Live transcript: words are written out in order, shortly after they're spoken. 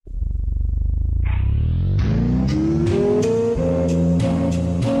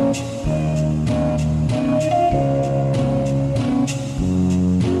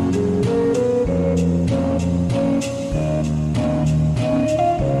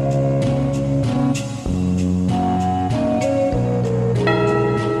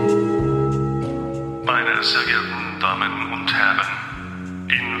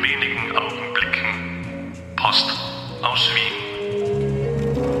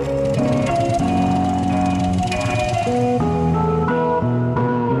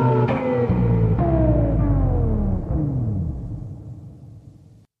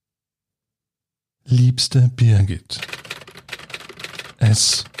Liebste Birgit,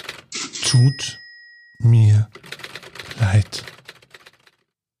 es tut mir leid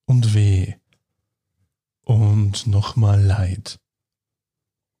und weh und nochmal leid.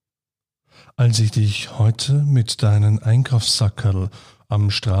 Als ich dich heute mit deinen Einkaufssackerl am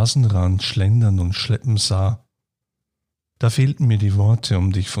Straßenrand schlendern und schleppen sah, da fehlten mir die Worte,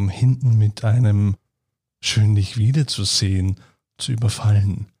 um dich von hinten mit einem »Schön dich wiederzusehen« zu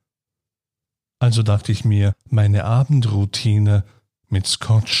überfallen. Also dachte ich mir, meine Abendroutine mit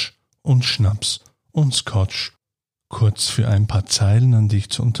Scotch und Schnaps und Scotch kurz für ein paar Zeilen an dich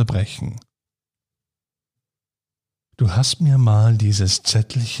zu unterbrechen. Du hast mir mal dieses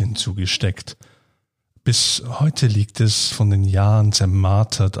Zettelchen zugesteckt. Bis heute liegt es von den Jahren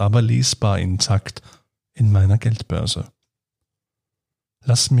zermartert, aber lesbar intakt in meiner Geldbörse.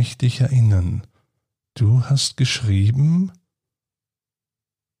 Lass mich dich erinnern. Du hast geschrieben: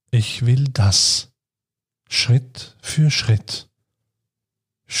 Ich will das, Schritt für Schritt,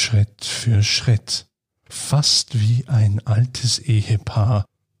 Schritt für Schritt, fast wie ein altes Ehepaar,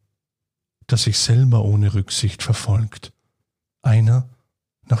 das sich selber ohne Rücksicht verfolgt, einer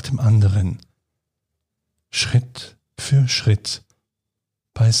nach dem anderen, Schritt für Schritt,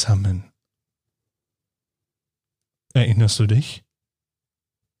 beisammen. Erinnerst du dich?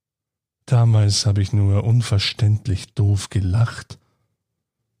 Damals habe ich nur unverständlich doof gelacht.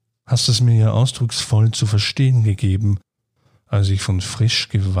 Hast es mir ja ausdrucksvoll zu verstehen gegeben, als ich von frisch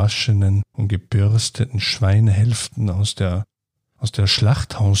gewaschenen und gebürsteten Schweinehälften aus der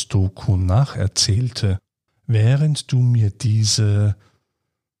Schlachthaus-Doku nacherzählte, während du mir diese,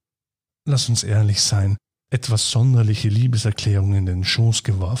 lass uns ehrlich sein, etwas sonderliche Liebeserklärung in den Schoß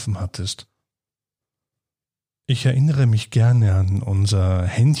geworfen hattest. Ich erinnere mich gerne an unser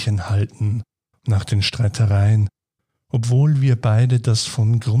Händchenhalten nach den Streitereien, obwohl wir beide das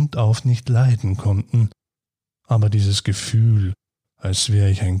von Grund auf nicht leiden konnten, aber dieses Gefühl, als wäre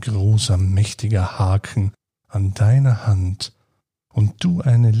ich ein großer, mächtiger Haken an deiner Hand und du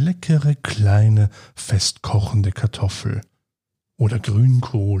eine leckere, kleine, festkochende Kartoffel oder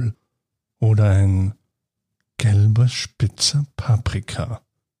Grünkohl oder ein gelber, spitzer Paprika.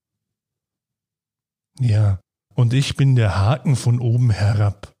 Ja, und ich bin der Haken von oben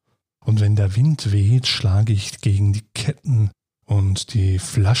herab, und wenn der Wind weht, schlage ich gegen die Ketten und die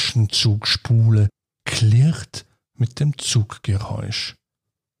Flaschenzugspule klirrt mit dem Zuggeräusch,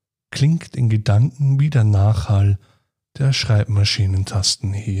 klingt in Gedanken wie der Nachhall der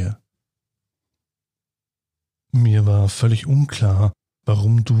Schreibmaschinentasten hier. Mir war völlig unklar,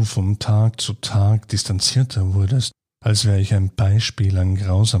 warum du von Tag zu Tag distanzierter wurdest, als wäre ich ein Beispiel an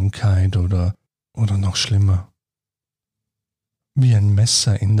Grausamkeit oder noch schlimmer. Wie ein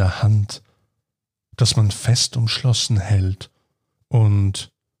Messer in der Hand, das man fest umschlossen hält, und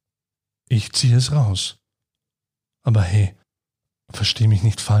ich ziehe es raus. Aber hey, versteh mich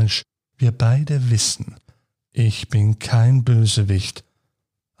nicht falsch, wir beide wissen, ich bin kein Bösewicht,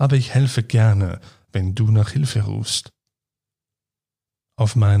 aber ich helfe gerne, wenn du nach Hilfe rufst.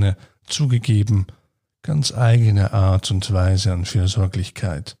 Auf meine, zugegeben, ganz eigene Art und Weise an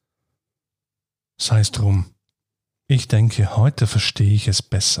Fürsorglichkeit. Sei's drum. Ich denke, heute verstehe ich es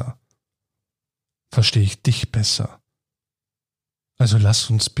besser. Verstehe ich dich besser. Also lass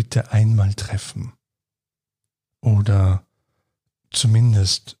uns bitte einmal treffen. Oder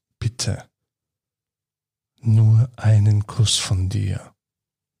zumindest bitte nur einen Kuss von dir.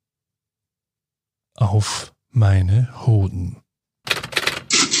 Auf meine Hoden.